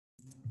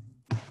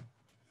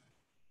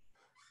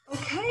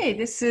Okay,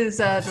 this is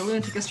the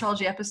Lunatic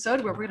Astrology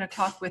episode where we're going to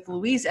talk with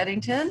Louise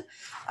Edington,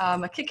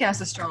 a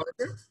kick-ass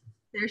astrologer.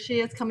 There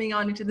she is coming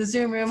on into the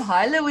Zoom room.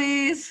 Hi,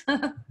 Louise.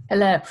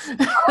 Hello.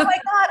 Oh my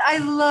God, I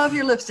love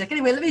your lipstick.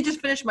 Anyway, let me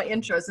just finish my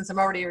intro since I'm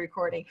already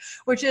recording,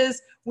 which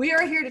is we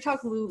are here to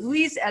talk to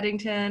Louise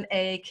Edington,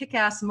 a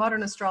kick-ass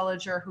modern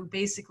astrologer who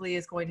basically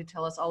is going to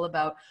tell us all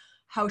about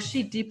how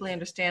she deeply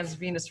understands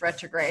Venus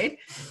retrograde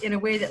in a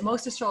way that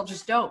most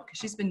astrologers don't, because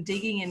she's been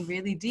digging in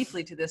really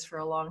deeply to this for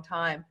a long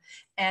time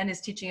and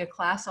is teaching a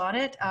class on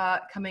it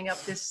coming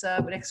up this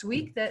next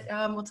week that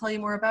we'll tell you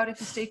more about if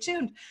you stay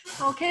tuned.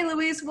 Okay,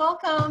 Louise,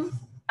 welcome.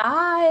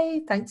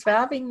 Hi, thanks for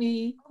having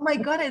me. Oh my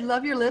God, I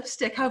love your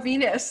lipstick. How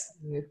Venus.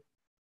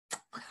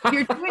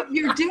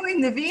 You're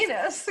doing the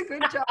Venus.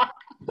 Good job.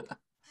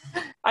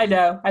 I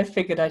know, I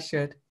figured I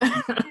should.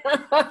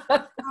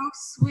 Oh,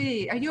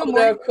 sweet. Are you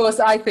Although, of course,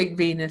 I think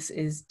Venus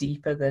is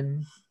deeper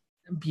than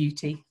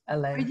beauty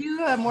alone. Are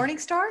you a morning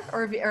star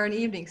or an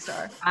evening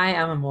star? I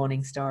am a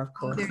morning star, of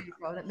course. Oh, there you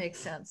go. That makes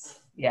sense.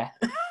 Yeah.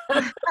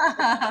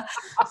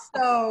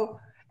 So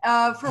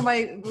for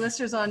my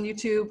listeners on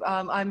YouTube,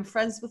 I'm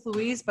friends with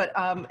Louise, but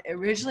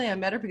originally I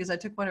met her because I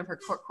took one of her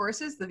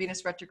courses, the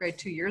Venus retrograde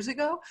 2 years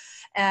ago,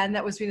 and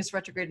that was Venus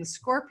retrograde in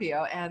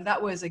Scorpio, and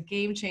that was a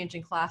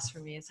game-changing class for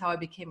me. It's how I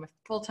became a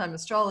full-time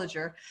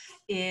astrologer,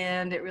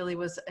 and it really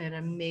was an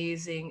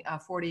amazing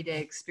 40-day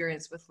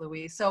experience with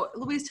Louise. So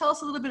Louise, tell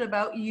us a little bit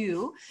about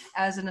you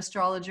as an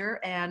astrologer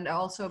and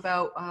also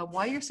about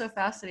why you're so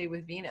fascinated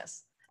with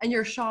Venus. And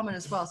you're a shaman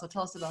as well, so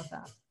tell us about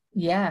that.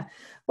 Yeah,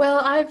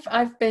 well,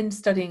 I've been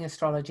studying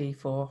astrology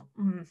for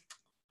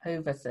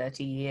over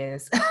 30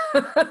 years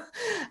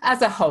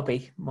as a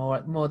hobby,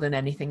 more than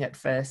anything at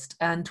first.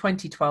 And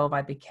 2012,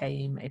 I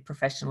became a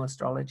professional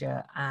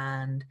astrologer,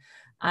 and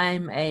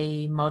I'm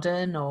a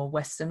modern or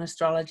Western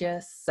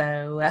astrologer.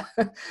 So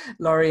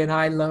Laurie and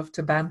I love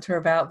to banter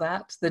about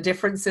that, the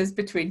differences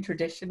between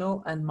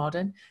traditional and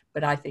modern,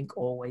 but I think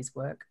always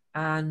work.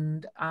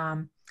 And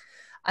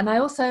I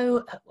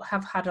also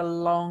have had a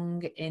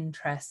long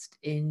interest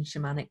in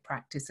shamanic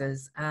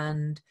practices,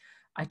 and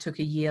I took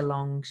a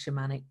year-long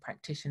shamanic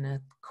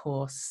practitioner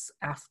course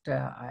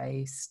after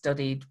I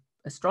studied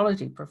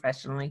astrology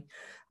professionally.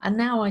 And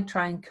now I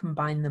try and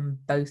combine them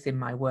both in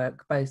my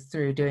work, both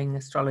through doing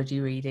astrology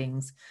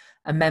readings,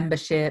 a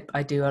membership.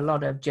 I do a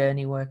lot of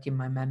journey work in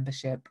my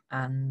membership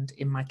and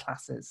in my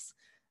classes.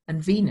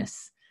 And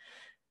Venus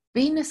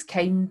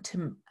came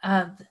to,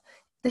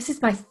 this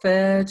is my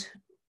third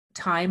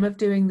time of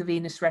doing the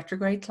Venus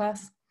retrograde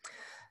class.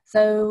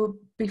 So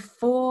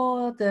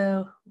before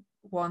the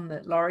one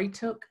that Laurie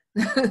took,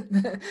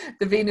 the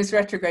Venus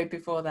retrograde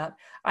before that,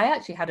 I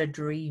actually had a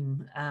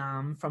dream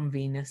from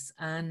Venus,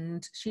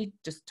 and she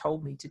just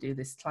told me to do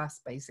this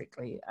class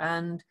basically.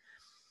 And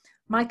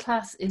my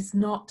class is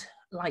not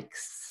like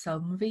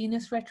some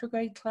Venus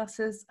retrograde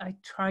classes. I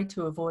try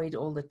to avoid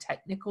all the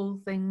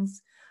technical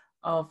things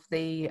of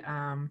the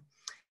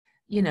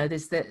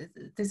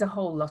there's a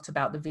whole lot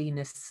about the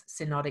Venus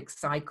synodic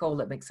cycle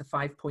that makes a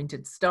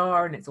 5-pointed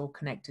star, and it's all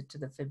connected to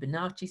the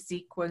Fibonacci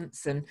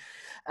sequence and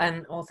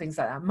all things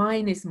like that.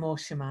 Mine is more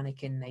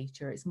shamanic in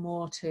nature. It's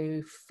more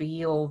to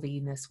feel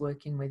Venus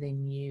working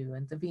within you,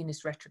 and the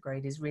Venus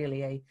retrograde is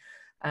really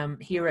a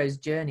hero's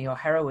journey or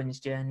heroine's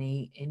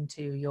journey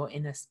into your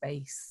inner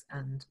space,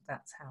 and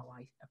that's how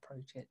I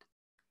approach it.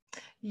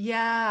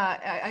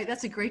 Yeah,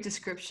 that's a great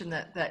description,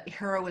 that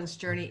heroine's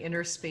journey,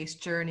 inner space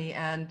journey,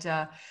 and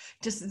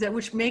just that,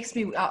 which makes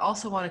me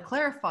also want to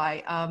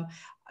clarify,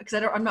 because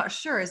I'm not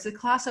sure, is the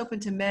class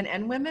open to men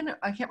and women?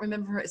 I can't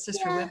remember. It's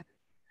just for women.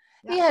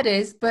 Yeah, it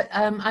is, but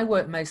I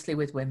work mostly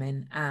with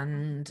women,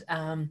 and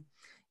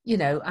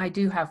I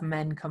do have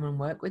men come and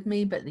work with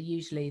me, but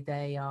usually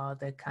they are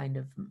the kind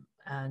of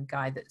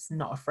guy that's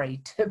not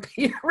afraid to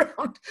be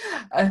around,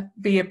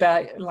 be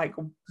about like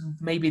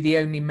maybe the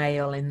only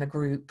male in the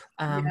group.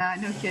 Yeah,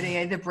 no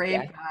kidding. The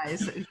brave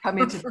guys who come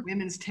into the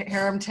women's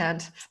harem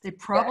tent, they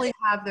probably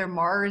have their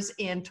Mars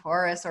in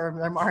Taurus or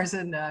their Mars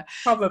in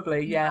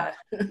probably, yeah.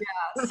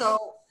 So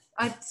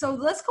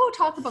let's go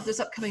talk about this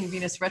upcoming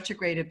Venus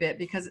retrograde a bit,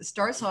 because it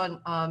starts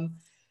on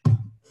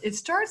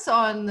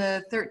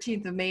the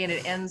 13th of May and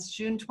it ends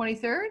June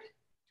 23rd.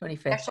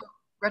 25th.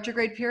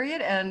 Retrograde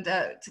period. And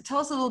to tell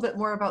us a little bit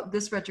more about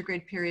this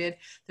retrograde period,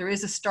 there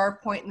is a star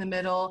point in the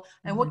middle,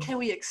 and what can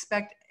we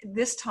expect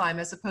this time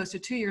as opposed to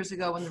 2 years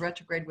ago when the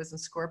retrograde was in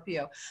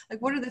Scorpio?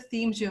 Like, what are the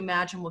themes you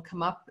imagine will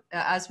come up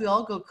as we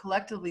all go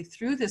collectively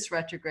through this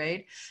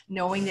retrograde,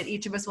 knowing that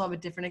each of us will have a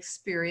different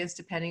experience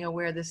depending on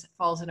where this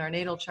falls in our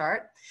natal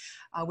chart,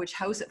 which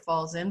house it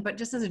falls in. But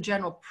just as a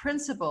general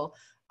principle,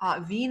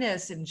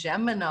 Venus in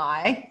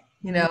Gemini,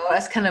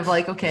 that's kind of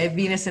like, okay,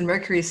 Venus and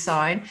Mercury's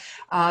sign,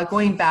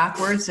 going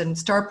backwards and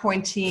star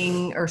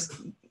pointing, or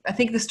I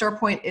think the star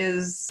point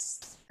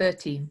is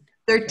 13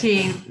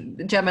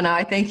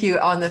 Gemini. Thank you.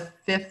 On the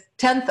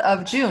 10th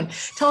of June.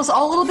 Tell us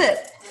all a little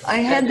bit. I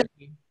had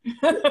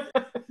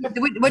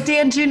what day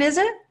in June is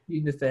it?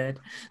 June the 3rd.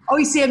 Oh,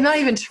 you see, I'm not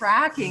even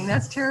tracking.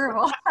 That's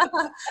terrible.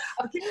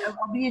 Okay,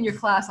 I'll be in your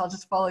class. I'll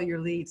just follow your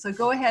lead. So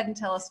go ahead and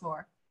tell us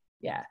more.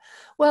 Yeah.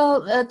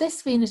 Well,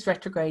 this Venus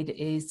retrograde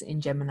is in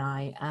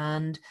Gemini,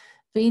 and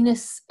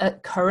Venus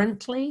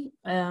currently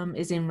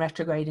is in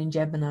retrograde in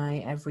Gemini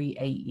every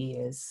 8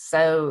 years.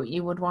 So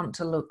you would want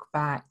to look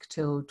back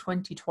till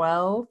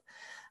 2012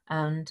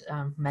 and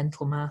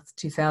mental math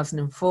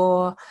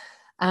 2004.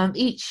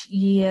 Each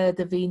year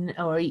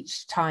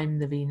each time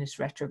the Venus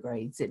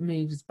retrogrades, it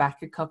moves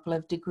back a couple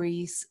of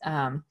degrees.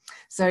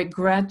 So it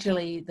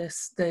gradually,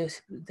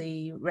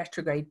 the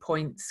retrograde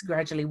points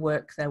gradually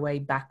work their way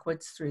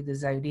backwards through the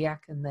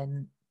zodiac, and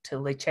then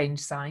till they change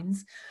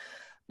signs.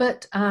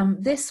 But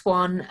this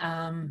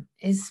one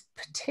is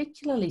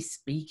particularly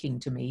speaking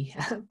to me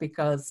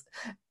because,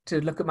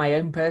 to look at my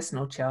own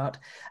personal chart,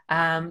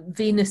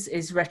 Venus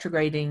is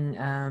retrograding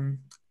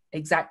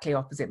exactly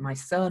opposite my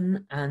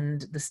sun,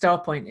 and the star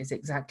point is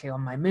exactly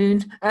on my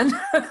moon. And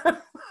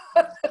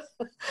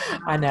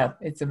I know,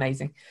 it's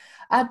amazing.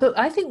 But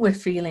I think we're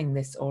feeling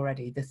this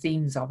already, the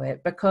themes of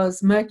it,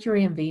 because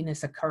Mercury and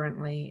Venus are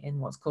currently in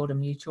what's called a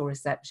mutual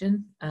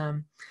reception.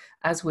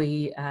 As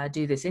we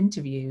do this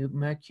interview,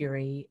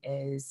 Mercury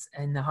is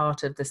in the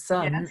heart of the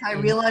sun. Yes, I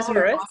realize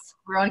we're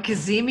on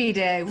Kazemi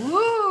Day.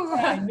 Woo!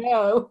 I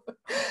know.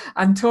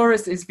 And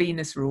Taurus is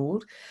Venus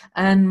ruled,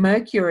 and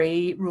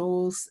Mercury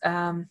rules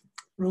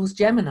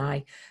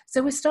Gemini.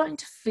 So we're starting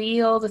to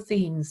feel the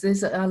themes.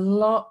 There's a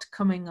lot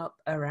coming up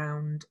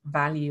around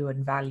value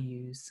and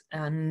values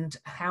and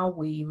how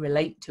we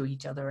relate to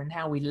each other and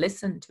how we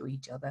listen to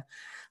each other.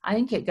 I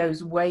think it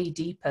goes way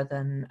deeper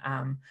than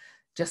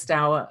just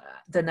our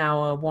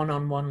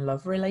one-on-one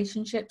love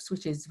relationships,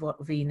 which is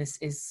what Venus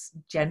is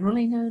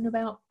generally known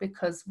about,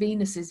 because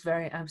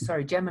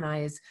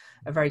Gemini is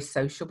a very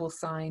sociable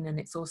sign, and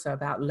it's also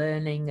about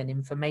learning and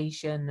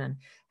information and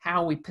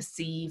how we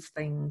perceive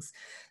things.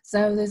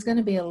 So there's going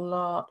to be a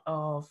lot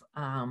of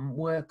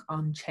work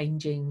on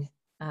changing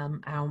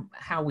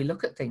how we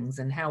look at things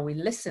and how we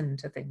listen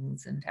to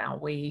things and how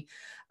we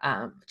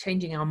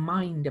changing our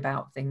mind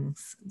about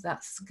things.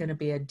 That's going to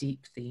be a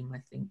deep theme, I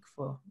think,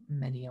 for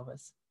many of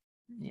us.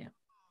 Yeah.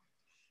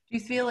 Do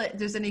you feel like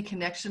there's any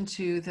connection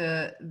to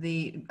the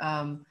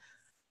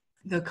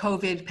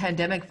COVID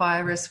pandemic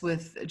virus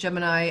with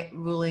Gemini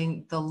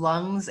ruling the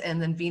lungs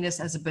and then Venus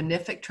as a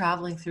benefic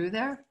traveling through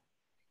there?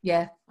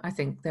 Yeah, I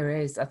think there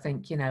is. I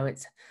think,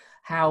 it's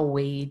how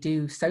we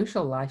do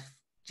social life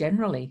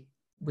generally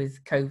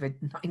with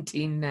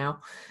COVID-19 now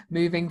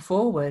moving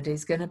forward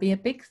is going to be a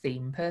big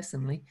theme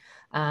personally.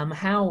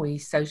 How we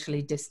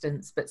socially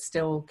distance but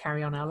still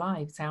carry on our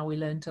lives, how we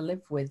learn to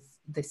live with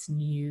this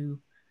new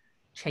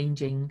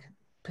changing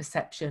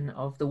perception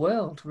of the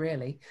world,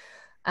 really.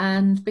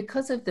 And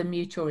because of the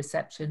mutual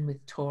reception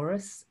with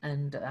Taurus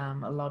and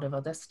a lot of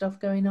other stuff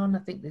going on, I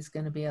think there's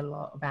going to be a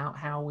lot about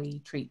how we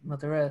treat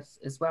Mother Earth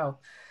as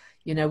well.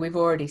 We've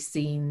already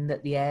seen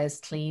that the air's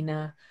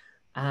cleaner,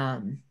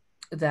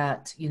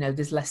 that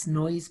there's less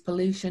noise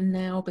pollution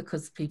now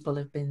because people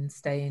have been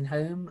staying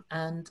home,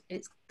 and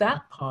it's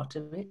that part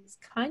of it's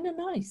kind of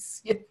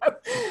nice. Yeah.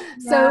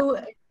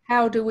 So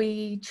how do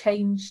we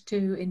change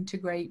to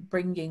integrate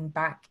bringing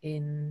back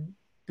in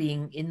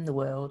being in the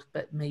world,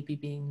 but maybe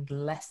being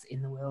less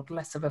in the world,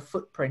 less of a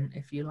footprint,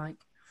 if you like?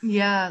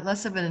 Yeah,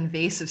 less of an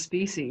invasive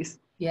species.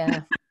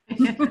 Yeah.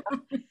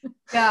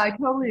 Yeah, I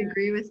totally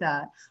agree with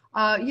that.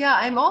 Yeah,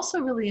 I'm also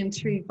really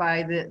intrigued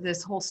by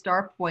this whole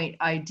star point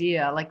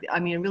idea. I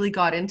really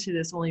got into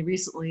this only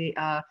recently,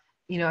 as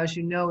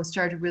you know,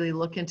 started to really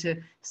look into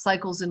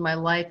cycles in my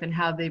life and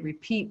how they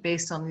repeat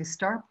based on these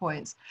star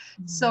points.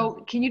 Mm-hmm.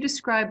 So can you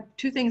describe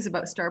two things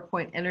about star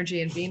point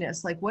energy and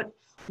Venus? Like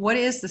what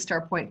is the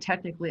star point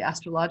technically,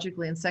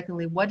 astrologically? And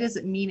secondly, what does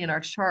it mean in our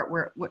chart?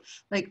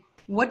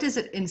 What does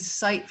it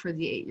incite for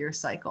the 8-year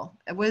cycle?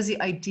 And what is the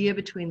idea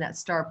between that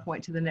star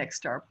point to the next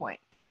star point?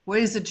 What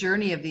is the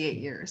journey of the 8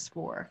 years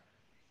for?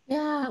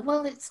 Yeah,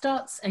 well, it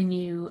starts a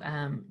new,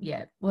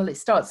 it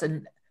starts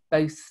in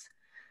both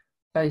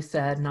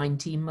a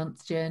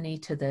 19-month journey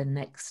to the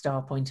next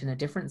star point in a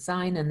different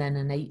sign, and then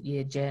an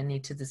 8-year journey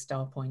to the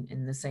star point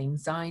in the same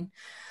sign.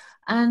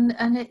 And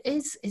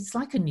it's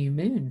like a new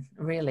moon,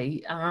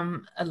 really,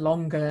 a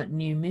longer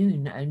new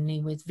moon,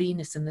 only with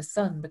Venus and the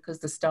sun, because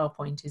the star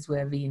point is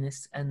where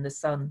Venus and the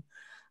sun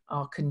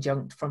are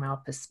conjunct from our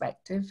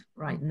perspective,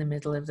 right in the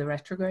middle of the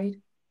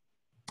retrograde.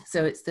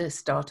 So it's the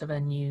start of a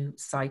new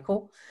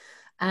cycle,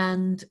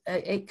 and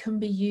it can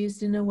be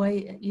used in a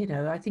way,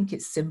 I think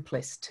it's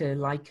simplest to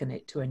liken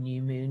it to a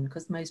new moon,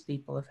 because most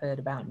people have heard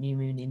about new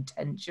moon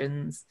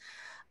intentions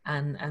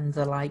and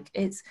the like.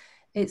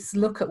 It's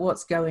look at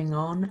what's going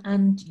on,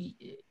 and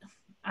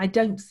I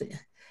don't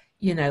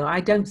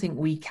think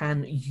we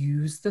can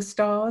use the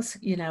stars.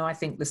 I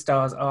think the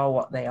stars are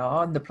what they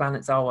are and the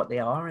planets are what they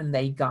are, and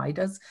they guide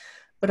us.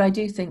 But I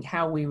do think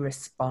how we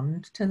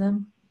respond to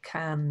them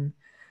can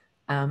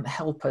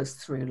help us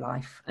through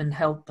life and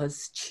help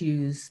us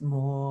choose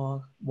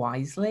more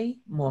wisely,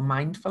 more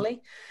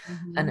mindfully.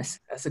 Mm-hmm. And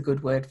that's a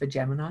good word for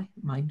Gemini,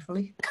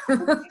 mindfully. So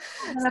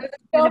the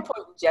star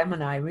point of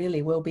Gemini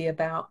really will be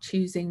about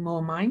choosing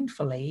more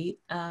mindfully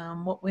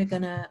what we're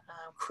going to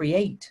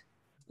create,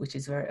 which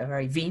is a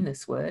very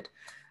Venus word,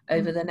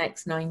 over the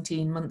next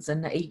 19 months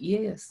and 8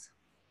 years.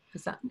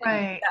 Does that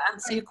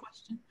answer your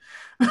question?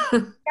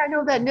 Yeah,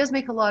 no, that does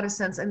make a lot of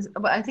sense.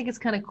 But I think it's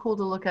kind of cool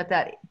to look at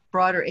that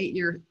broader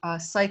 8-year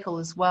cycle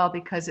as well,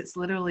 because it's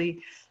literally,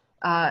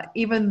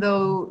 even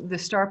though the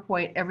star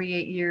point every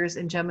 8 years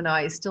in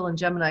Gemini is still in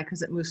Gemini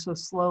because it moves so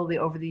slowly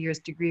over the years,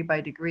 degree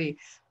by degree,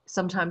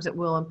 sometimes it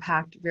will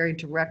impact very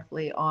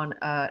directly on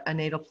a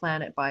natal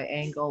planet by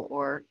angle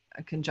or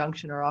a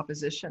conjunction or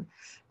opposition.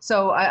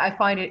 So I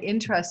find it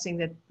interesting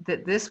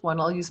that this one,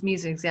 I'll use me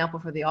as an example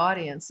for the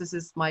audience. This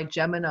is my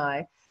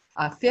Gemini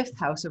 5th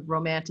house of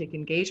romantic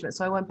engagement.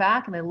 So I went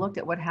back and I looked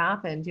at what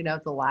happened,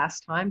 the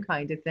last time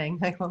kind of thing,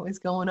 like what was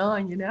going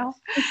on,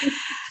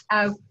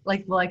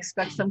 like, will I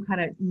expect some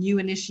kind of new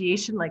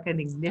initiation, like an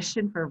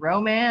ignition for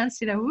romance,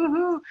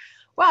 woohoo.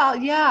 Well,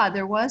 yeah,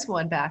 there was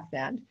one back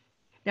then.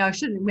 Now I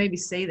shouldn't maybe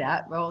say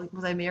that. Well,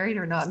 was I married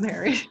or not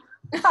married?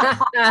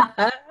 But,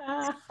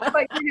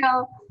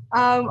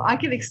 I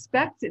can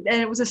expect it. And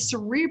it was a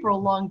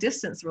cerebral long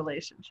distance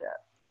relationship.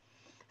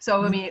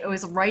 So, I mean, it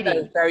was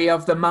writing. Very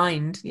of the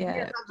mind,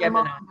 yeah.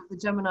 The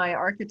Gemini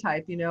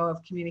archetype,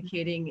 of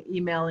communicating,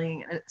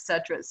 emailing, et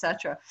cetera, et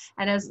cetera.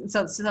 And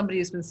so somebody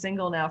who's been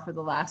single now for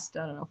the last,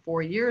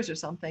 4 years or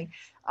something,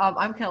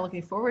 I'm kind of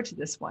looking forward to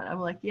this one. I'm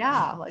like,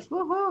 yeah, like,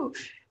 woohoo.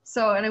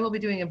 So, and I will be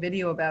doing a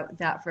video about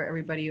that for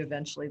everybody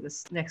eventually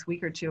this next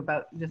week or two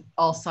about the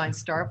all sign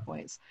star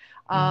points.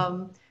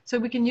 So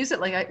we can use it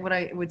like what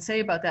I would say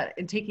about that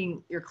in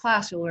taking your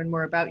class, you'll learn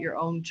more about your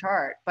own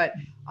chart. But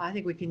I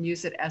think we can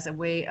use it as a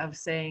way of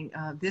saying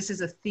this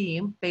is a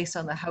theme based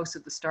on the house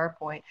of the star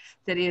point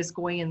that is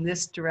going in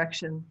this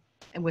direction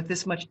and with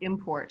this much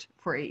import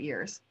for 8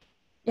 years.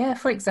 Yeah,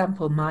 for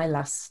example, the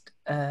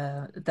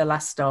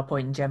last star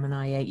point in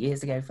Gemini 8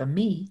 years ago for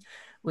me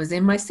was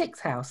in my 6th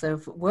house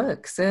of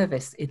work,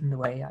 service, in the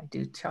way I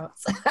do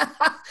charts.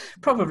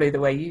 Probably the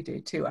way you do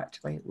too,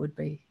 actually, it would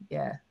be,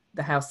 yeah,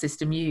 the house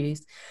system you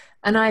use.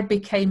 And I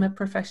became a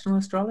professional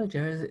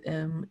astrologer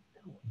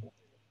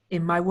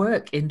in my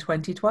work in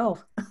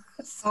 2012.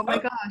 So, oh my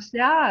gosh,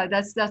 yeah,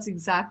 that's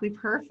exactly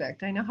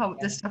perfect. I know how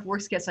this stuff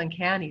works, gets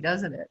uncanny,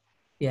 doesn't it?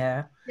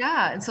 Yeah.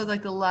 Yeah, and so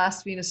like the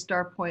last Venus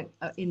star point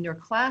in your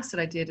class that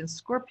I did in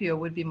Scorpio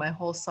would be my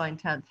whole sign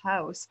 10th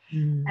house.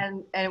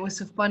 And it was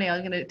so funny.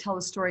 I'm going to tell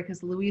the story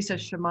because Louise does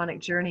shamanic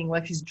journeying,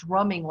 like she's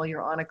drumming while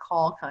you're on a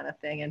call kind of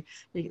thing. And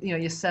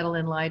you settle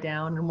in, lie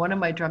down. And one of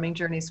my drumming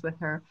journeys with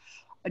her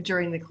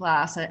during the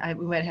class,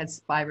 we might have had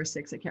 5 or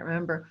 6, I can't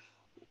remember.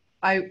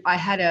 I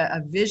had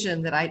a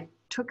vision that I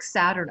took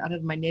Saturn out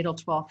of my natal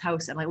 12th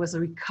house and I was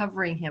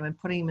recovering him and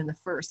putting him in the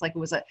first, like it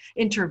was an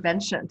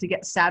intervention to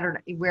get Saturn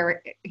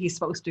where he's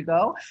supposed to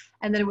go.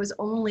 And then it was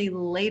only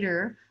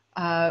later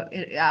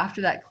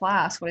after that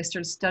class when I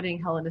started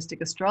studying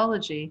Hellenistic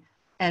astrology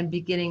and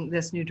beginning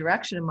this new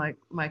direction in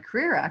my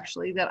career,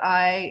 actually, that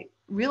I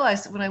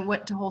realized that when I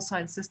went to whole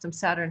sign system,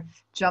 Saturn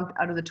jumped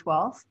out of the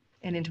 12th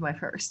and into my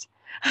first.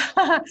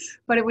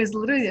 But it was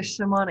literally a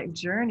shamanic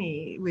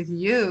journey with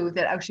you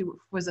that actually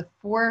was a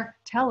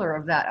foreteller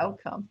of that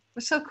outcome. It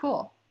was so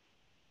cool.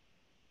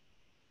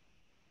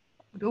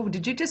 Oh,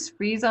 did you just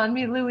freeze on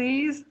me,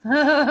 Louise?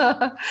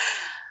 All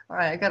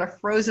right, I got a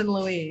frozen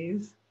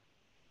Louise.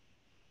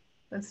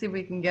 Let's see if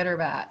we can get her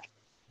back.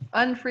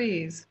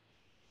 Unfreeze.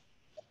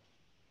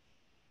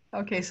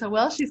 Okay, so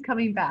while she's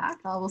coming back,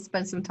 I will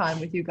spend some time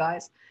with you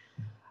guys.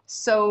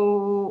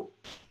 So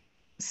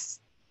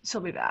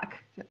she'll be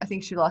back. I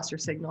think she lost her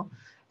signal.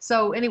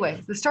 So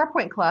anyway, the star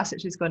point class that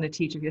she's going to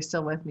teach, if you're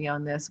still with me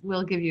on this,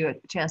 will give you a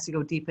chance to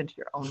go deep into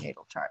your own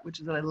natal chart,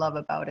 which is what I love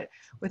about it.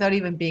 Without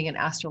even being an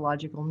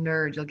astrological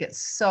nerd, you'll get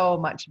so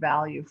much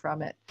value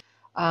from it.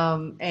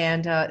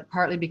 And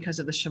partly because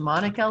of the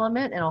shamanic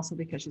element and also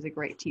because she's a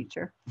great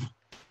teacher.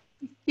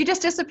 You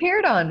just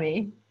disappeared on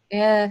me.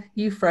 Yeah,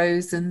 you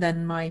froze and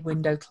then my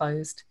window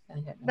closed.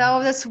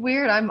 No, that's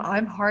weird.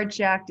 I'm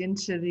hard-jacked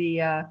into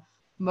the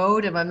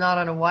modem. I'm not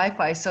on a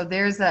Wi-Fi. So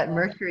there's that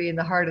Mercury in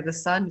the heart of the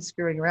sun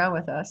screwing around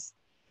with us.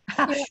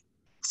 Yeah.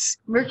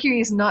 Mercury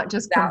is not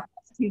just compressed,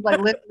 he's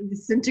like literally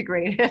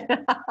disintegrated.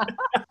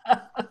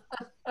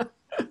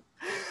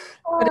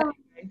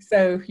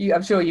 So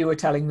I'm sure you were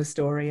telling the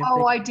story.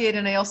 I did.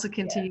 And I also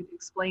continue to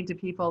explain to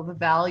people the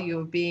value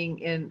of being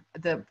in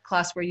the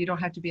class where you don't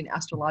have to be an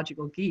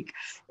astrological geek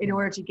in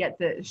order to get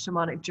the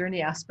shamanic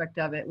journey aspect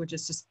of it, which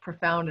is just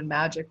profound and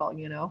magical,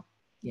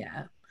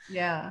 Yeah.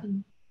 Yeah.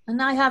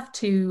 And I have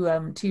two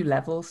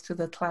levels to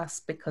the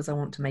class because I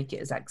want to make it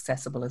as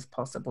accessible as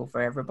possible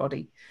for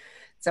everybody.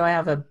 So I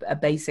have a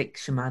basic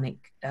shamanic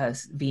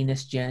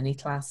Venus journey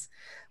class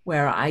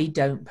where I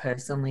don't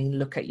personally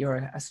look at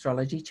your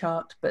astrology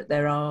chart, but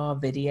there are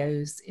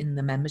videos in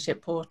the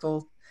membership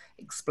portal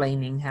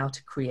explaining how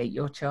to create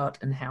your chart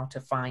and how to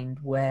find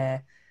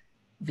where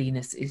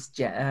Venus is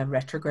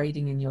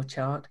retrograding in your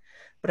chart.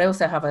 But I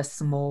also have a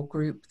small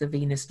group, the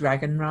Venus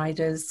Dragon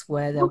Riders,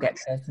 where they'll get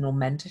personal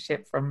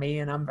mentorship from me,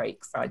 and I'm very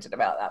excited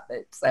about that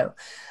bit. So,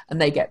 and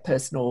they get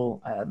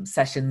personal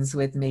sessions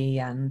with me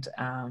and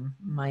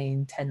my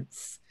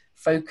intense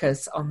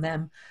focus on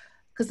them.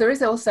 because there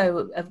is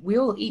also, we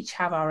all each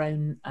have our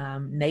own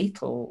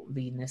natal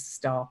Venus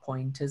star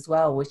point as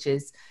well, which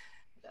is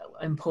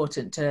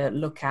important to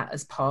look at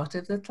as part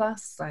of the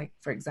class. Like,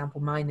 for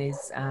example, mine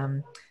is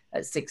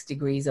at 6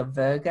 degrees of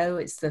Virgo.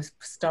 It's the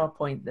star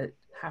point that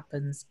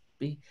happens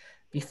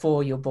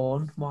before you're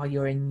born, while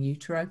you're in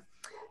utero.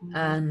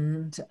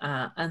 And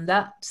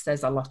that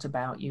says a lot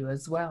about you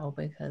as well,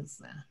 because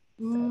so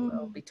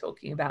we'll be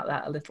talking about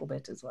that a little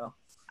bit as well.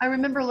 I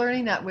remember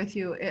learning that with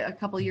you a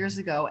couple of years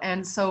ago.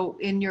 And so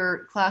in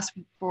your class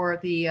for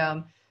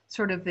the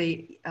sort of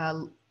the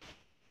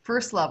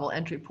first level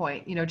entry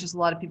point, you know, just a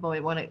lot of people may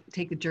want to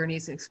take the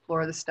journeys and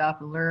explore the stuff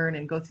and learn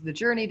and go through the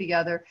journey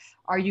together.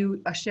 Are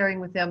you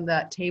sharing with them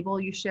that table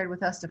you shared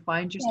with us to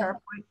find your star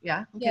point?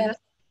 Yeah. Okay, yeah. That's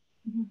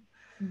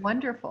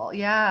wonderful.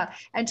 Yeah.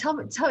 And tell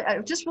me,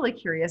 I'm just really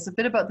curious a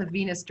bit about the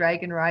Venus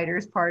Dragon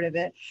Riders part of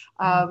it.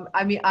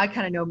 I mean, I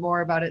kind of know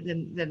more about it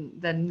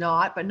than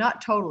not, but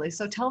not totally.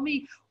 So tell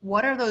me,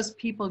 what are those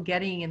people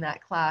getting in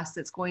that class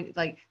that's going to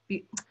like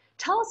be,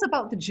 tell us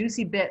about the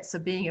juicy bits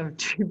of being a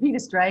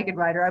Venus Dragon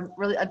Rider.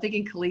 I'm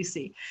thinking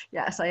Khaleesi.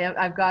 Yes, I am.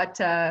 I've got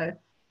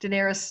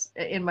Daenerys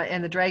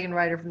and the Dragon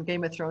Rider from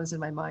Game of Thrones in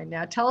my mind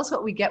now. Tell us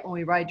what we get when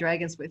we ride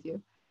dragons with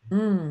you.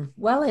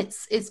 Well,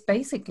 it's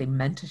basically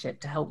mentorship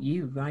to help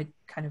you, right?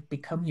 Kind of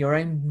become your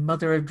own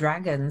mother of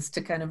dragons,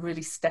 to kind of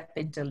really step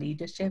into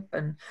leadership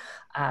and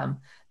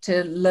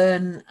to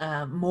learn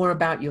more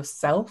about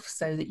yourself,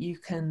 so that you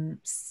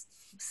can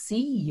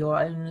see your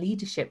own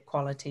leadership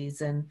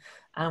qualities and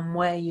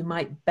where you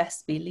might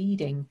best be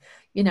leading.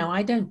 You know,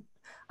 I'm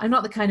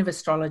not the kind of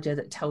astrologer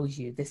that tells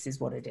you this is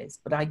what it is,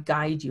 but I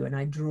guide you and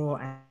I draw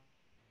out.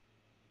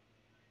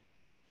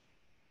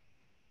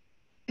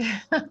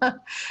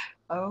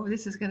 Oh,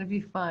 this is going to be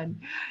fun.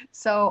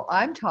 So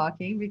I'm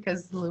talking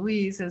because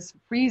Louise is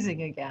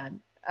freezing again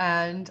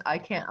and I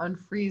can't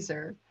unfreeze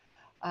her.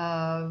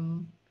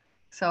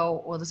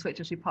 So we'll just wait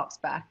till she pops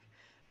back.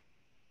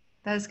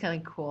 That is kind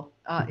of cool.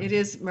 It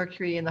is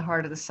Mercury in the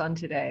heart of the sun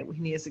today.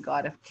 He is a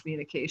god of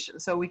communication.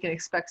 So we can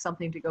expect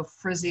something to go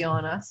frizzy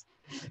on us.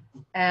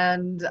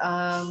 And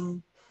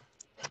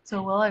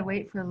so while I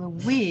wait for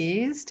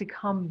Louise to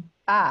come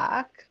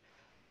back,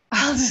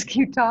 I'll just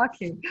keep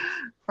talking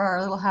for our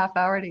little half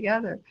hour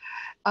together.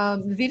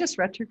 The Venus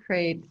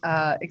retrograde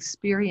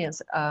experience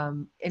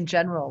in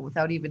general,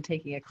 without even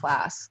taking a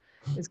class,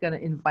 is going to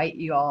invite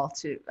you all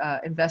to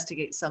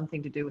investigate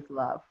something to do with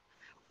love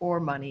or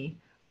money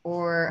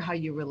or how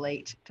you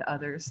relate to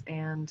others,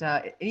 and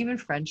even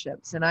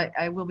friendships. And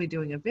I will be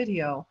doing a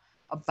video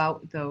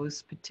about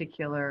those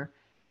particular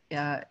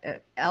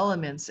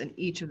elements in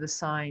each of the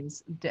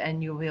signs,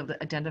 and you'll be able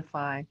to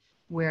identify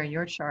where in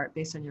your chart,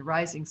 based on your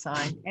rising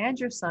sign and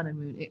your sun and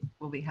moon, it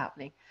will be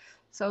happening.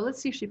 So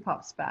let's see if she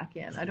pops back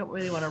in. I don't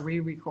really want to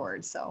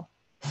re-record, so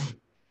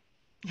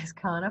it's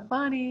kind of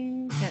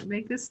funny. Can't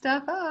make this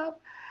stuff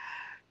up.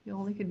 You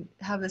only can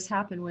have this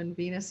happen when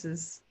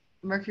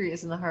Mercury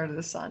is in the heart of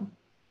the sun.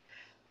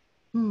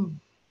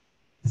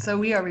 So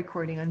we are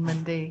recording on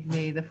Monday,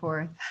 May the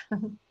 4th.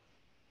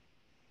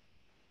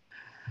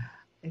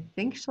 I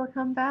think she'll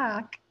come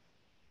back.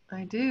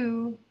 I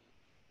do.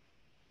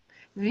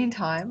 In the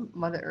meantime,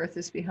 Mother Earth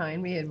is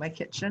behind me in my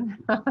kitchen.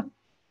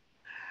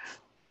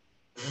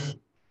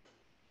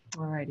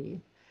 Alrighty.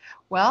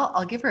 Well,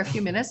 I'll give her a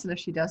few minutes, and if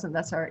she doesn't,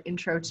 that's our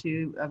intro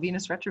to a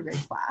Venus retrograde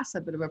class,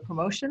 a bit of a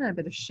promotion and a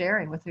bit of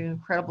sharing with an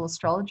incredible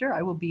astrologer.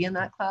 I will be in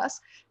that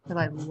class because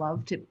I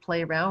love to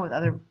play around with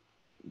other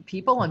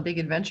people on big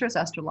adventures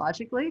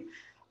astrologically.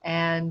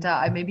 And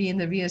I may be in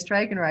the Venus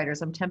Dragon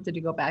Riders. I'm tempted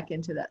to go back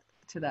into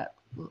that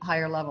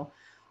higher level.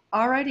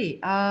 Alrighty.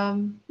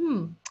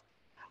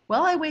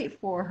 While I wait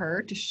for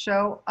her to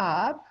show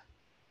up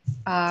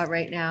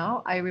right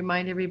now, I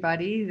remind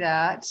everybody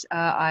that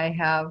I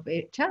have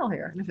a channel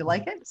here. And if you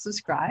like it,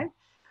 subscribe,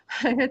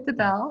 hit the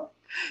bell,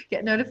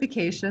 get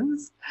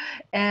notifications,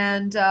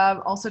 and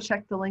also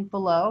check the link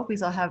below,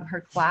 because I'll have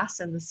her class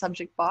in the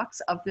subject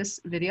box of this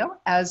video,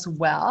 as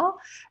well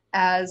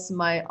as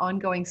my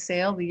ongoing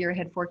sale. The year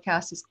ahead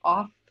forecast is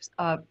off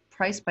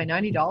priced by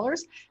 $90.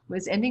 It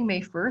was ending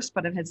May 1st,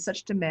 but I've had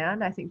such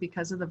demand, I think,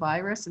 because of the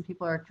virus, and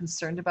people are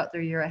concerned about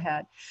their year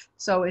ahead.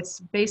 So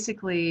it's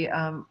basically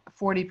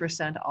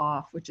 40%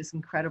 off, which is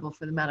incredible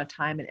for the amount of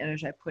time and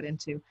energy I put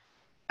into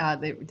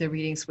the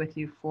readings with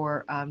you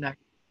for now.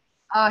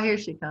 Oh, here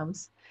she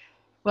comes.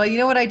 Well, you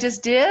know what I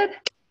just did?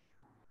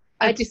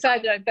 I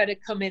decided I'd better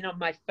come in on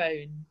my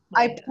phone.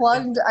 I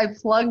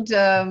plugged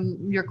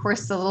your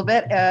course a little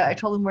bit. I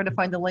told them where to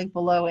find the link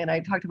below, and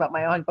I talked about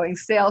my ongoing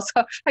sale.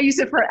 So I use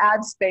it for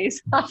ad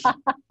space.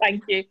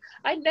 Thank you.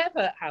 I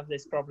never have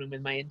this problem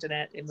with my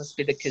internet. It must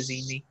be the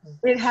Cazimi.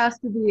 It has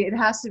to be. It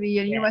has to be.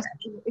 And you must.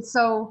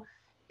 So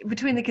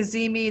between the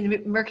Cazimi and the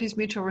Mercury's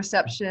mutual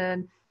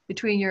reception,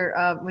 between your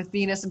with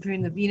Venus, and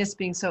between the Venus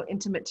being so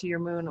intimate to your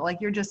moon,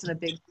 like you're just in a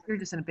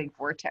big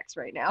vortex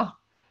right now.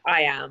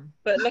 I am,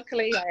 but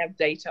luckily I have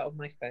data on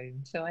my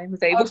phone, so I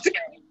was able to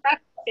come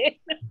back in.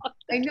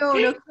 I know,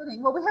 no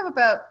kidding. Well, we have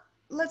about,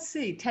 let's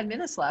see, 10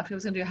 minutes left. I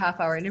was going to do a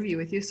half-hour interview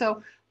with you.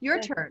 So Your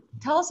turn.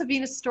 Tell us a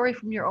Venus story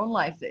from your own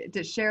life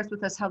that shares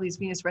with us how these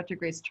Venus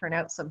retrogrades turn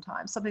out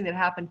sometimes. Something that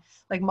happened,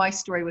 like my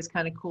story was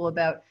kind of cool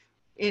about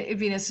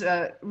Venus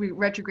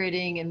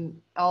retrograding and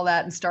all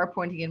that, and star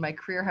pointing in my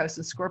career house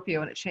in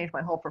Scorpio, and it changed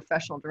my whole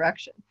professional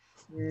direction.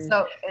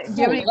 So do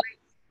you have any great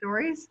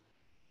stories?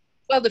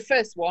 Well, the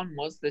first one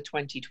was the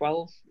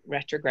 2012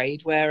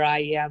 retrograde, where I,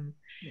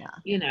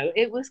 you know,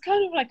 it was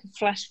kind of like a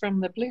flash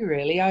from the blue,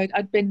 really.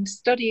 I'd been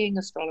studying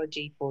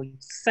astrology for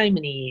so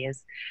many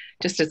years,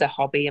 just as a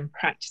hobby and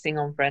practicing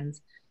on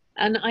friends.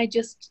 And I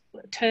just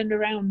turned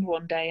around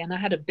one day, and I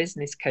had a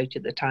business coach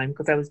at the time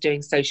because I was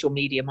doing social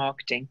media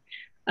marketing.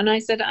 And I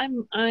said,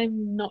 I'm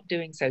not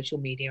doing social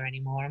media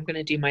anymore. I'm going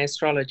to do my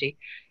astrology.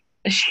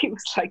 And she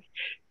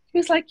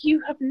was like,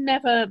 you have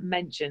never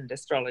mentioned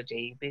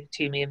astrology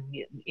to me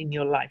in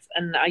your life.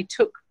 And I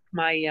took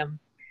my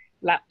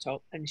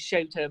laptop and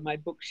showed her my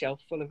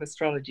bookshelf full of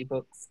astrology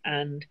books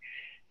and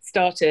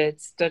started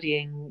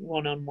studying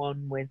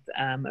one-on-one with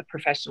a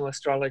professional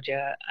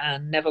astrologer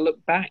and never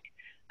looked back.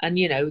 And,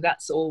 you know,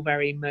 that's all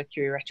very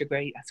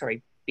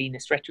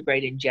Venus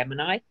retrograde in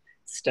Gemini,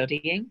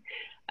 studying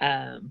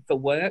for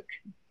work.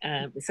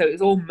 So it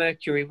was all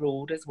Mercury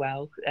ruled as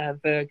well.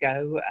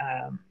 Virgo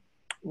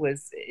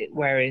was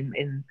where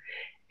in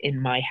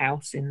my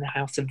house, in the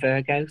house of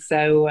Virgo.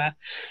 So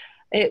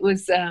it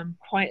was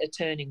quite a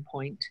turning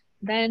point.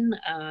 Then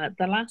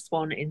the last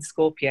one in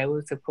Scorpio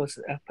was, of course,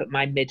 up at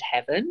my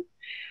midheaven.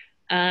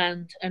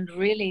 And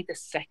really the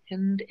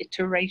second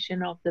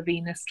iteration of the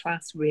Venus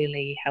class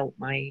really helped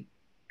my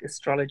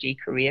astrology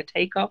career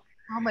take off.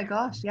 Oh my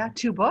gosh, yeah,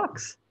 2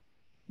 books.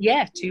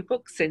 Yeah, 2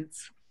 books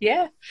since.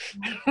 Yeah.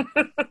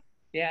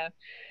 Yeah.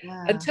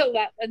 Until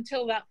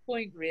that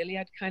point, really,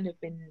 I'd kind of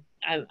been,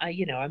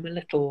 you know, I'm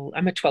a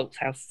 12th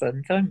house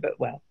sun, so I'm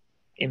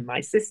in my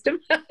system.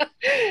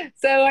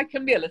 So I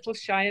can be a little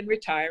shy and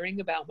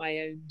retiring about my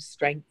own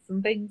strengths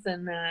and things,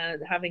 and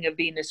having a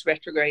Venus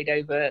retrograde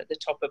over the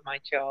top of my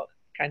chart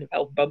kind of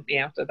helped bump me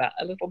out of that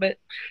a little bit.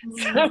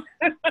 So.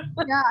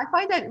 Yeah, I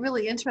find that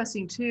really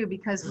interesting too,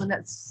 because when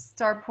that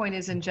star point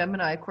is in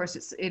Gemini, of course,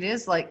 it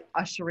is like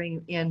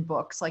ushering in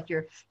books. Like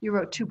you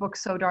wrote 2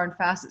 books so darn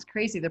fast, it's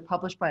crazy. They're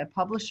published by a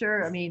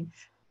publisher. I mean,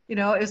 you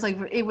know,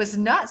 it was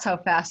nuts how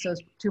fast those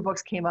 2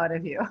 books came out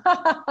of you.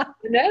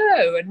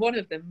 No, and one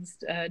of them's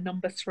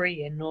number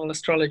 3 in all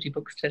astrology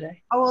books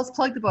today. Oh, well, let's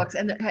plug the books.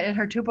 And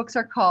her 2 books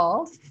are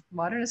called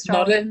Modern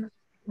Astrology.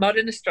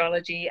 Modern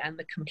Astrology and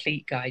The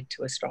Complete Guide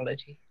to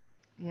Astrology.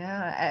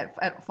 Yeah,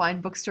 at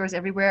fine bookstores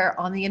everywhere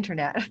on the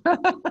internet.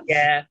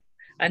 Yeah,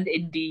 and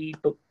indie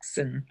books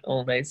and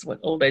all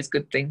those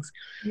good things.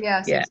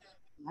 Yes, yeah.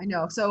 I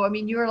know. So, I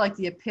mean, you're like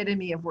the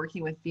epitome of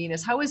working with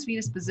Venus. How is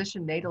Venus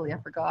positioned natally?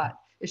 I forgot.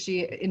 Is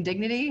she in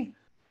dignity?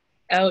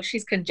 Oh,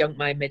 she's conjunct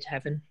my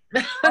midheaven.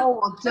 Oh,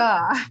 well,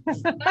 duh.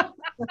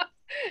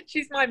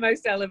 She's my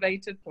most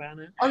elevated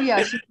planet. Oh,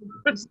 yeah.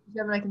 She's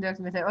Gemini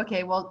conjunct midheaven.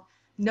 Okay, well,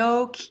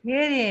 no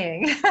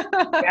kidding.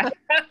 Yeah.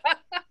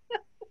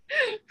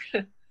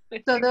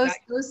 So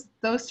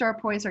those star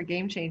points are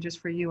game changers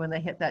for you when they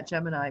hit that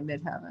Gemini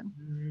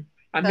midheaven.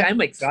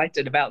 I'm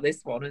excited about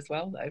this one as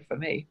well, though, for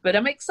me. But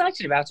I'm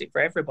excited about it for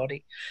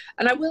everybody.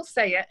 And I will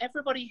say,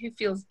 everybody who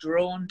feels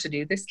drawn to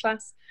do this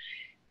class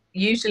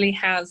usually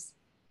has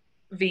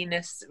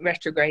Venus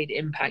retrograde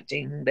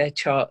impacting their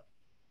chart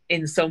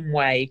in some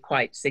way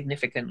quite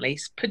significantly,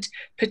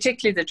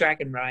 particularly the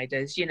dragon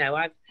riders. You know,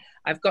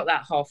 I've got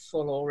that half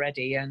full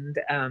already, and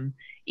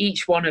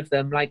each one of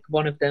them, like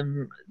one of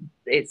them,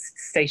 it's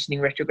stationing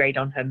retrograde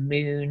on her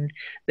moon,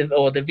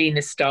 or the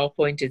Venus star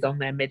point is on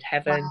their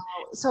midheaven. Wow.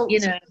 So,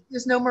 you know,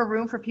 there's no more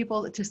room for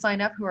people to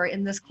sign up who are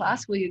in this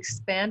class. Will you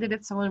expand it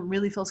if someone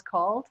really feels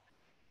called?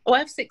 Oh, I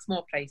have 6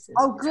 more places.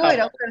 Oh, good. I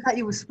thought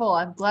it was full.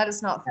 I'm glad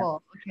it's not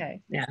full. Okay.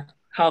 Yeah,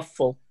 half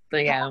full.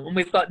 But yeah, and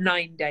we've got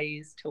 9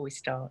 days till we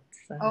start.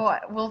 So. Oh,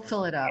 we'll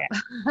fill it up.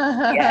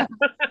 Yeah.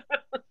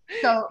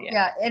 So,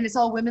 yeah, and it's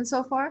all women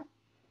so far?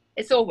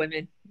 It's all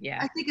women, yeah.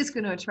 I think it's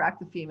going to attract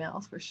the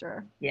females for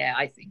sure. Yeah,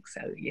 I think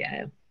so,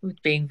 yeah.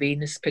 With being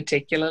Venus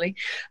particularly.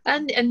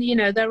 And you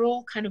know, they're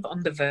all kind of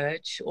on the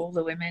verge, all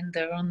the women,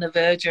 they're on the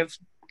verge of,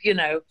 you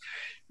know,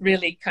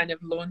 really kind of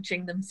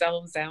launching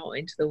themselves out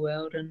into the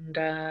world. And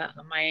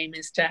my aim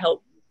is to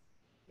help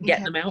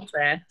get them out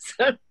there.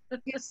 So.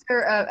 Is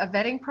there a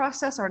vetting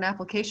process or an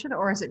application,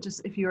 or is it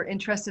just if you're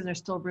interested and there's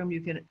still room, you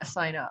can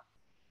sign up?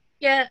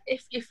 Yeah,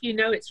 if you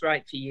know it's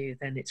right for you,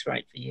 then it's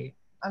right for you.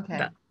 Okay.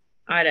 But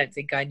I don't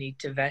think I need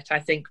to vet. I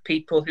think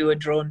people who are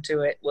drawn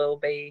to it will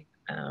be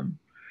the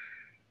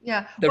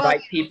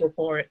right people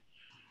for it.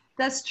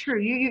 That's true.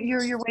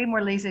 You're way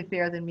more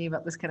laissez-faire than me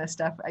about this kind of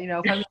stuff. You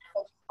know, if I'm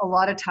a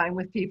lot of time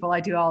with people,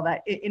 I do all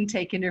that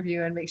intake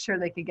interview and make sure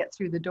they can get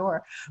through the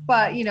door.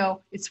 But you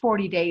know, it's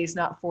 40 days,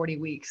 not 40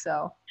 weeks.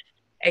 So.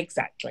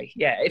 Exactly.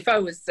 Yeah. If I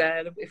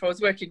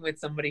was working with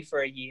somebody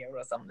for a year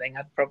or something,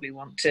 I'd probably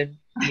want to,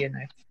 you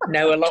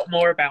know a lot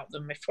more about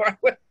them before I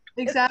work.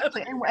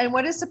 Exactly. And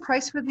what is the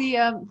price for the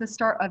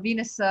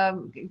Venus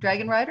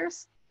Dragon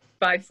Riders?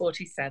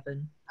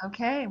 547.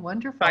 Okay,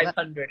 wonderful.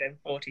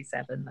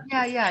 547.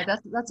 Yeah,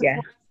 that's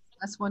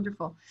That's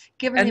wonderful.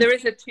 And there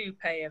is a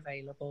toupee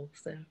available.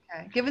 So,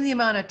 okay. Given the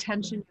amount of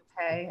attention you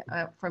pay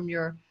from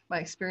my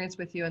experience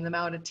with you and the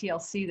amount of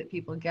TLC that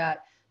people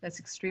get, that's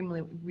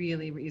extremely,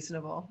 really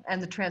reasonable.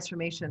 And the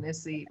transformation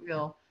is the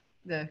real.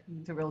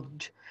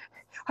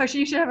 Actually,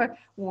 you should have a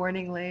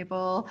warning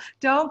label.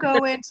 Don't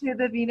go into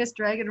the Venus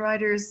Dragon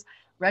Riders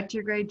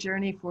retrograde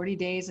journey, 40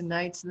 days and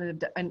nights,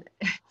 and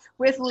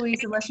with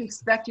Louise, unless you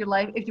expect your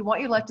life, if you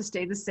want your life to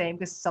stay the same,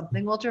 because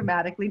something will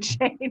dramatically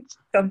change.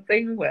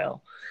 Something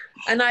will.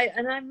 And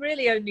I'm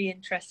really only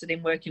interested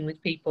in working with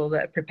people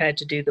that are prepared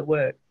to do the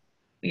work,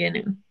 you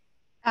know.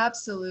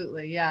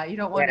 Absolutely, yeah. You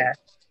don't want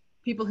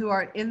people who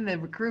aren't in the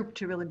group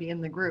to really be in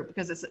the group,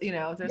 because it's, you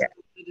know, there's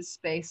a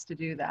space to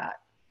do that.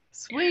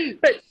 Sweet.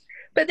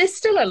 But there's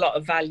still a lot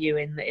of value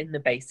in the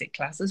basic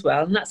class as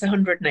well, and that's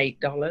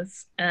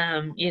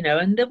 $108. You know,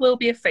 and there will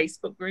be a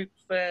Facebook group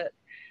for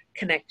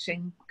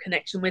connection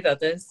with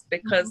others,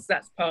 because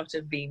that's part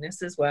of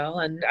Venus as well,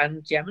 and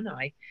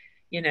Gemini,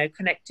 you know,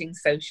 connecting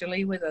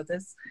socially with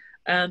others.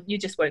 You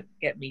just won't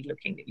get me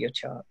looking at your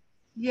chart.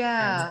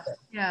 Yeah,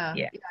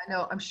 I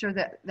know. I'm sure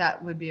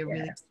that would be a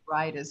really good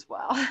ride as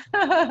well.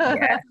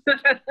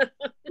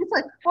 It's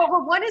like,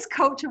 well, one is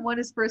coach and one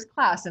is first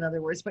class, in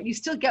other words, but you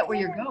still get where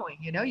you're going,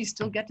 you know, you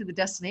still get to the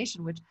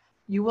destination, which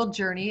you will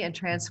journey and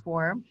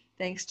transform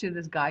thanks to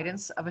this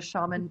guidance of a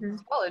shaman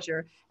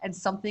astrologer, and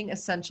something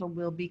essential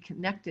will be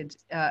connected.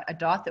 A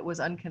dot that was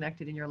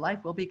unconnected in your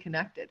life will be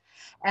connected.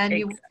 And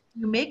you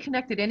may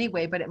connect it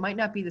anyway, but it might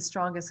not be the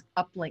strongest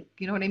uplink.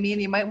 You know what I mean?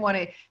 You might want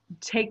to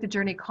take the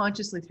journey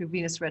consciously through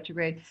Venus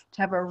retrograde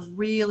to have a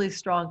really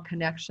strong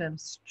connection,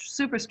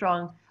 super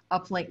strong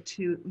uplink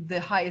to the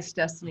highest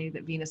destiny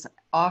that Venus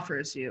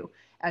offers you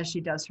as she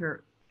does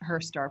her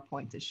star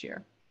point this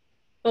year.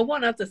 Well,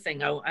 one other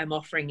thing I'm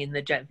offering in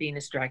the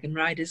Venus Dragon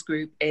Riders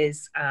group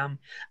is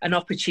an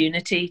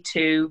opportunity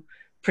to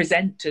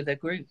present to the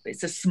group.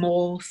 It's a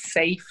small,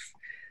 safe,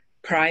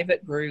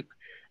 private group,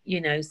 you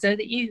know, so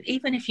that you,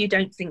 even if you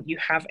don't think you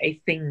have a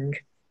thing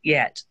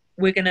yet,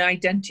 we're going to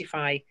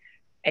identify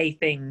a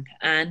thing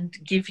and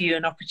give you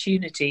an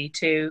opportunity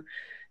to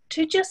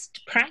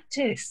just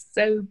practice.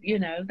 So, you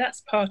know, that's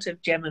part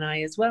of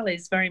Gemini as well,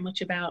 is very much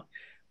about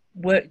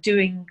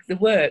doing the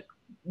work,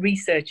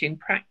 researching,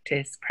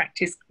 practice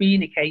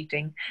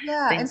communicating.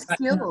 And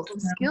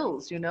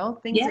skills, you know,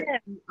 things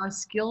that you are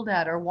skilled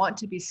at or want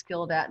to be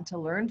skilled at, and to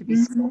learn to be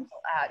skillful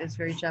at is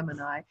very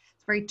Gemini.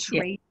 It's very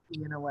tradey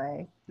in a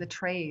way, the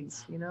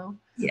trades, you know.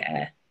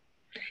 Yeah.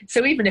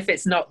 So even if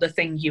it's not the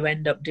thing you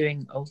end up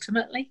doing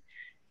ultimately,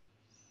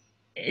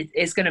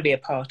 it's going to be a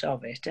part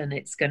of it, and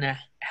it's going to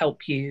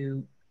help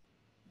you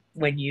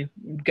when you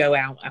go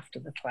out after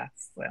the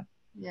class. Well,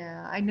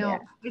 yeah, I know.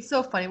 It's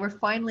so funny. We're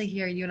finally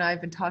here. You and I have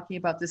been talking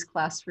about this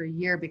class for a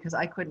year because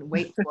I couldn't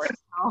wait for it.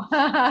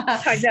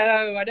 I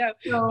know.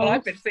 So, well,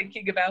 I've been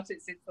thinking about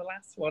it since the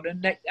last one,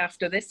 and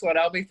after this one,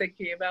 I'll be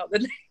thinking about the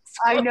next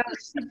one. I know.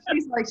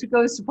 She's like, she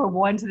goes from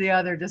one to the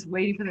other, just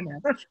waiting for the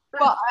next.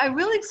 Well, I'm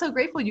really so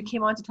grateful you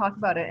came on to talk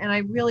about it. And I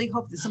really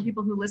hope that some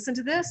people who listen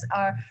to this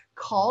are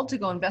called to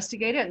go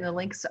investigate it. And the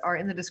links are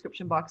in the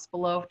description box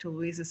below to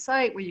Louise's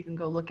site, where you can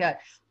go look at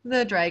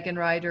the Dragon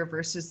Rider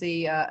versus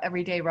the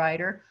Everyday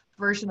Rider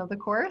version of the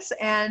course,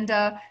 and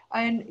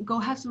go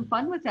have some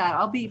fun with that.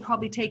 I'll be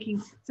probably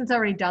taking, since I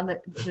already done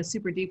the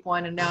super deep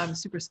one and now I'm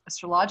super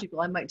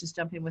astrological, I might just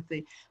jump in with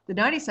the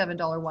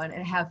 $97 one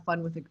and have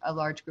fun with a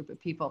large group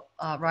of people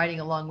riding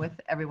along with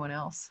everyone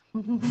else.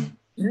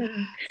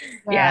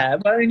 Yeah,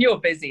 well, and you're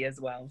busy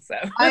as well, so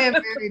I am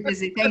very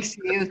busy, thanks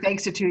to you,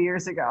 thanks to 2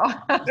 years ago.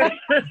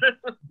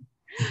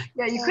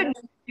 Yeah,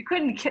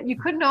 you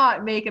could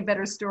not make a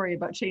better story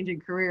about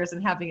changing careers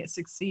and having it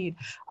succeed.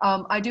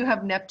 I do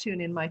have Neptune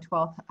in my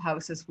 12th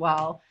house as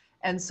well.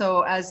 And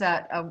so as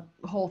that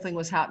whole thing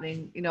was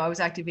happening, you know, I was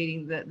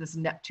activating this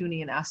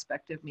Neptunian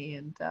aspect of me.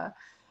 And,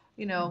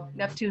 you know,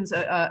 Neptune's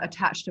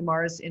attached to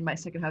Mars in my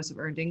second house of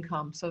earned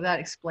income. So that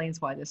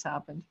explains why this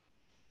happened.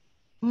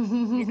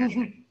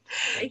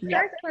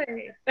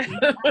 Exactly.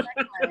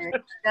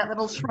 That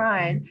little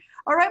shrine.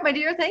 All right, my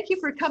dear, thank you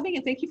for coming,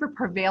 and thank you for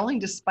prevailing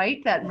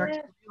despite that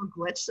mercurial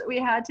glitch that we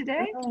had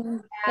today.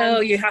 Oh,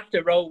 you have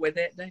to roll with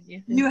it, don't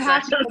you? You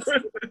have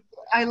to.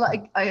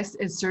 I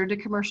inserted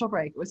a commercial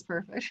break. It was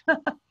perfect.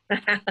 Thank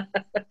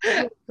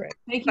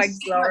you. Thanks,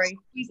 so much, Laurie.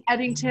 Louise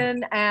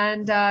Edington,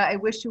 and I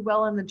wish you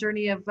well on the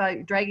journey of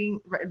riding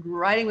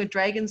with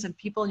dragons and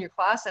people in your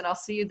class, and I'll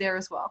see you there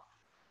as well.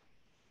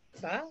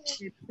 Bye.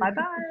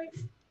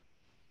 Bye-bye.